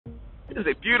It is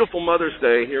a beautiful Mother's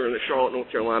Day here in the Charlotte, North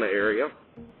Carolina area.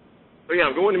 So yeah,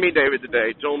 I'm going to meet David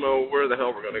today. Don't know where the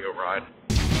hell we're going to go ride.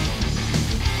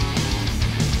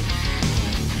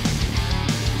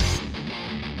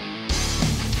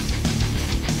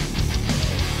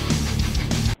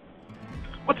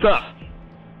 What's up?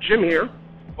 Jim here.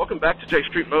 Welcome back to J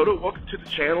Street Moto. Welcome to the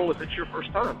channel if it's your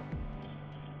first time.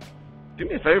 Do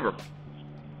me a favor.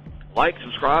 Like,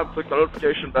 subscribe, click the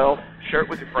notification bell, share it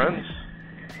with your friends.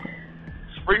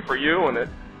 It's free for you and it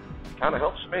kind of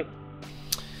helps me.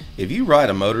 If you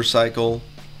ride a motorcycle,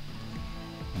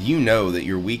 you know that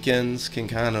your weekends can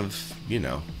kind of,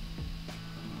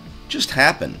 just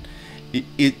happen.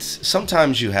 It's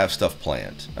sometimes you have stuff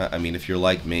planned. I mean, if you're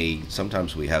like me,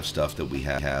 sometimes we have stuff that we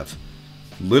have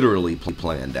literally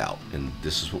planned out. And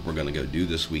this is what we're going to go do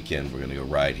this weekend. We're going to go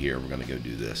ride here. We're going to go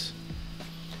do this.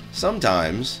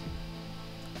 Sometimes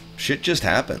shit just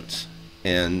happens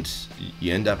and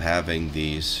you end up having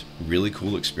these really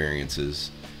cool experiences,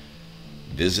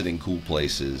 visiting cool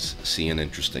places, seeing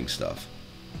interesting stuff.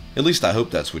 At least I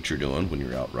hope that's what you're doing when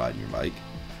you're out riding your bike.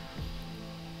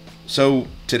 So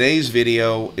today's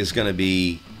video is going to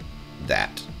be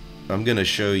that. I'm going to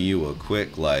show you a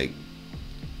quick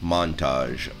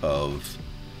montage of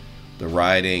the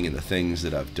riding and the things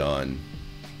that I've done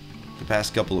the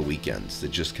past couple of weekends that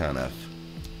just kind of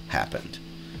happened.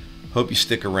 Hope you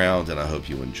stick around and I hope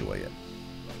you enjoy it.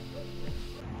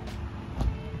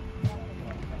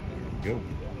 There we go.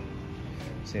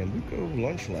 Sambuco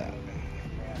lunch lap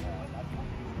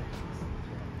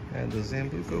and the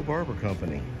Sambuco Barber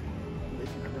Company.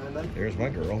 There's my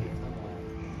girl.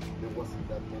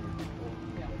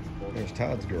 There's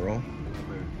Todd's girl.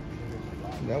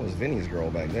 That was Vinny's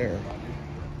girl back there.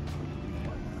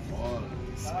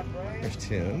 There's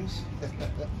Tim's.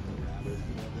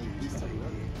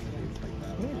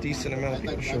 Well, a decent amount of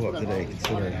people show up today,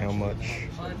 considering how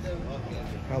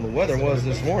the weather was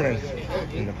this morning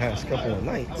in the past couple of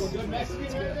nights.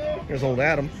 There's old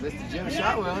Adam. Mr. Jim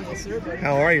Shotwell, yes sir, buddy.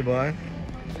 How are you, bud?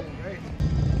 Great.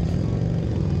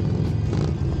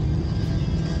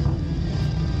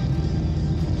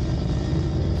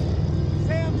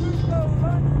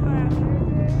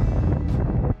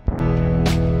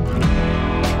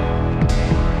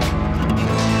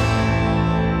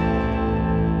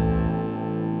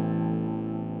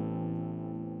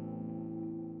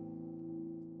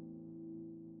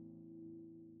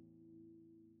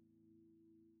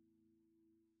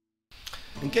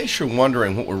 In case you're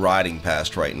wondering what we're riding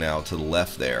past right now to the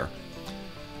left there,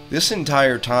 this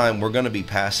entire time we're going to be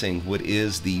passing what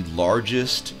is the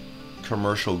largest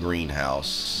commercial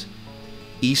greenhouse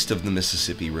east of the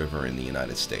Mississippi River in the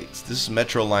United States. This is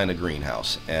Metrolina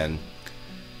Greenhouse, and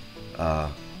I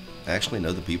actually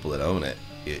know the people that own it.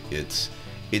 It's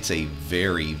a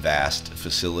very vast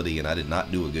facility, and I did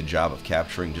not do a good job of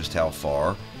capturing just how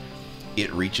far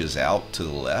it reaches out to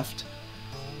the left.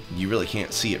 You really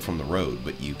can't see it from the road,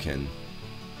 but you can,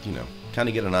 kind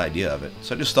of get an idea of it.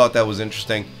 So I just thought that was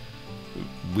interesting.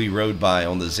 We rode by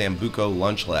on the Sambuco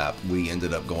lunch lap. We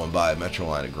ended up going by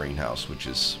Metrolina Greenhouse, which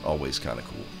is always kind of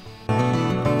cool.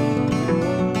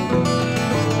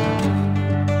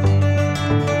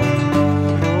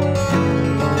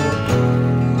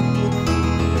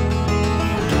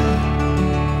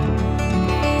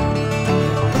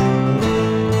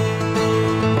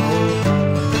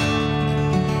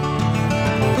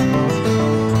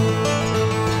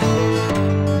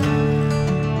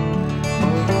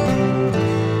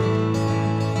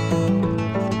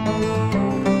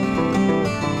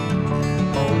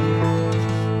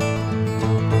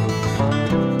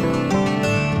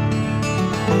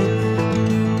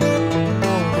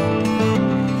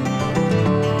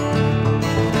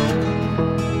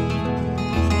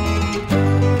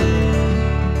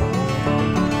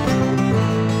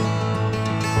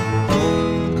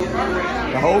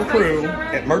 Whole crew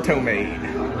at Myrtomade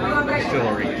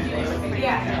Distillery.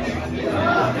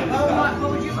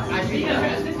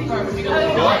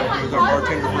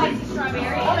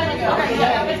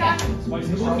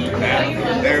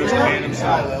 There's Ken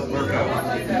himself, Myrto.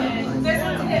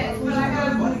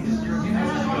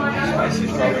 Spicy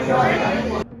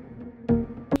strawberry.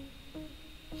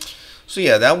 So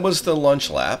yeah, that was the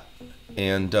lunch lap,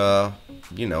 and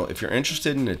if you're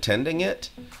interested in attending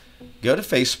it, go to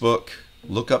Facebook.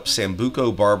 Look up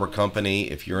Sambuco Barber Company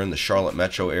if you're in the Charlotte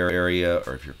metro area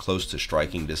or if you're close to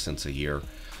striking distance of here.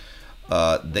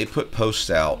 They put posts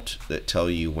out that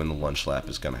tell you when the lunch lap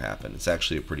is going to happen. It's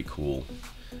actually a pretty cool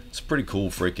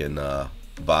freaking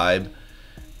vibe,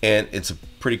 and it's a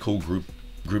pretty cool group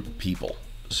of people.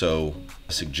 So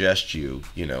I suggest you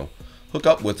hook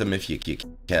up with them if you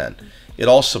can. It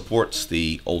all supports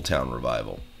the Old Town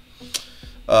Revival.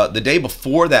 The day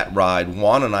before that ride,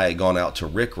 Juan and I had gone out to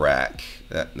Rick Rack.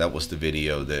 That was the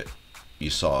video that you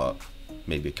saw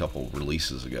maybe a couple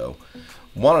releases ago.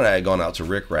 Juan and I had gone out to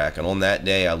Rick Rack, and on that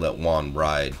day I let Juan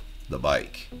ride the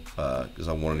bike because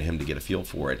I wanted him to get a feel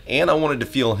for it, and I wanted to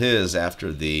feel his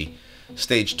after the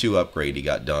Stage 2 upgrade he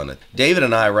got done. David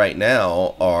and I right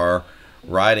now are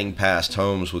riding past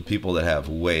homes with people that have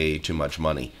way too much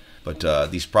money, but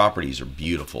these properties are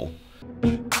beautiful.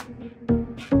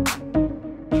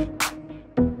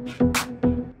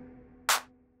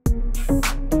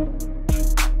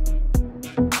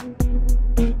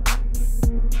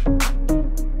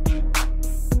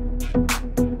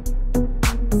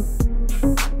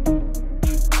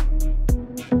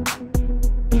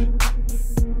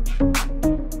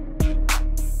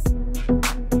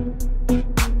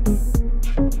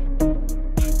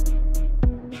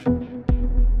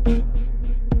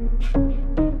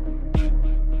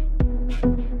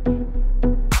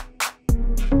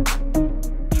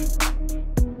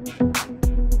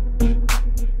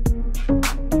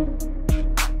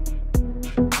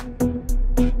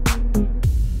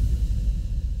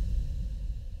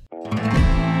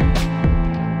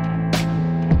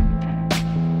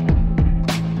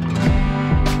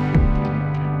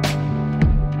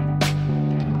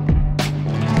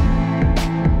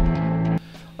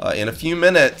 In a few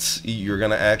minutes, you're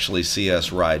going to actually see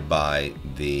us ride by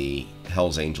the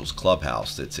Hells Angels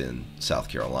Clubhouse that's in South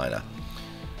Carolina.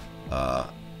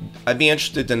 I'd be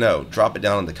interested to know, drop it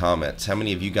down in the comments, how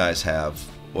many of you guys have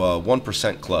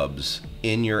 1% clubs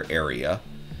in your area,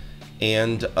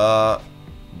 and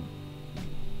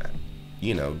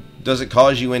you know, does it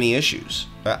cause you any issues?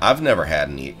 I've never had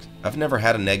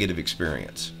a negative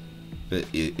experience.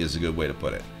 Is a good way to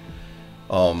put it.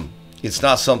 It's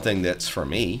not something that's for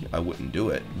me. I wouldn't do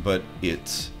it, but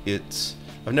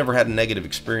I've never had a negative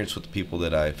experience with the people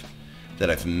that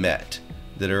I've met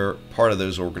that are part of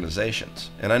those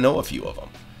organizations, and I know a few of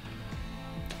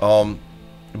them.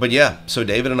 But yeah, so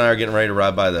David and I are getting ready to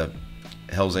ride by the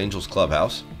Hells Angels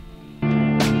Clubhouse.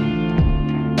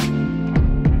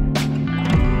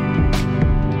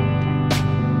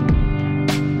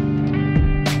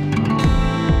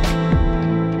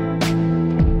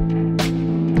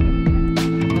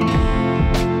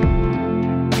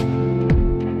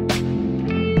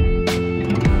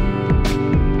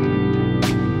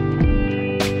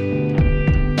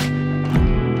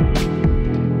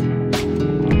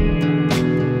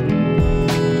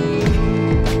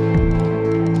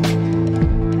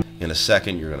 In a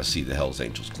second, you're going to see the Hells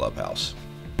Angels Clubhouse.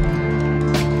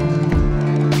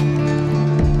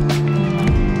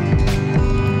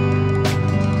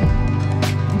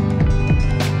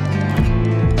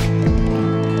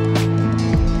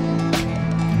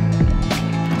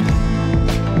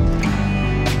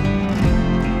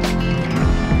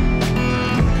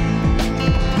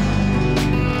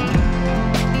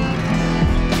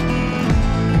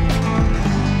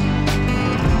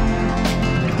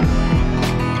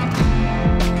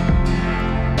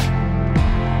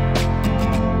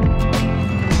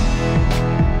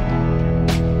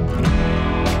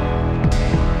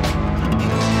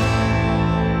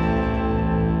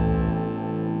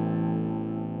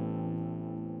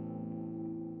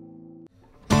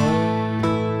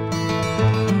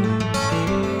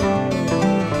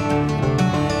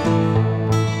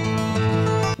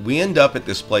 We end up at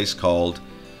this place called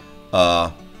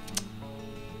the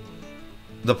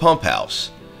Pump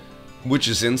House, which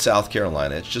is in South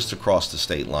Carolina. It's just across the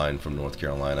state line from North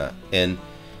Carolina, and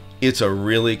it's a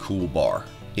really cool bar.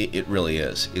 It really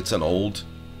is. It's an old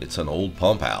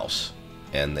pump house,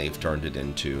 and they've turned it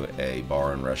into a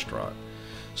bar and restaurant.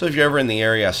 So if you're ever in the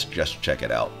area, I suggest check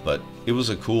it out. But it was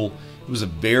a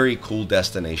very cool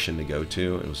destination to go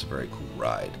to. It was a very cool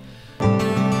ride.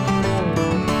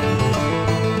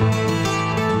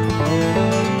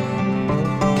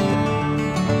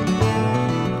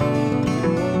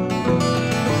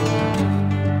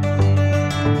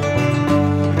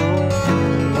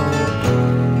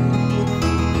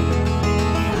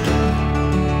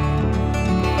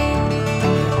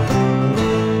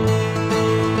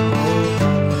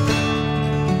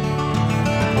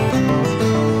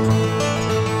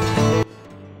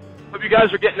 You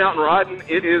guys are getting out and riding.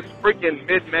 It is freaking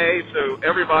mid-May, so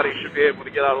everybody should be able to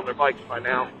get out on their bikes by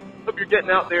now. Hope you're getting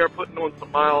out there, putting on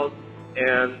some miles,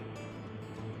 and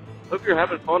hope you're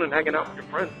having fun and hanging out with your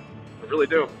friends. I really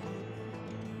do.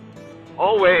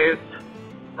 Always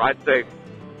ride safe.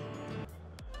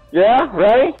 Yeah,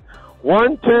 ready?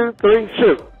 1, 2, 3,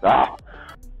 shoot. Ah.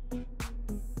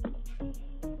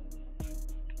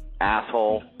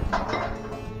 asshole.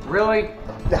 Really?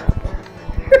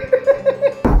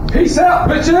 Peace out,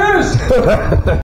 bitches!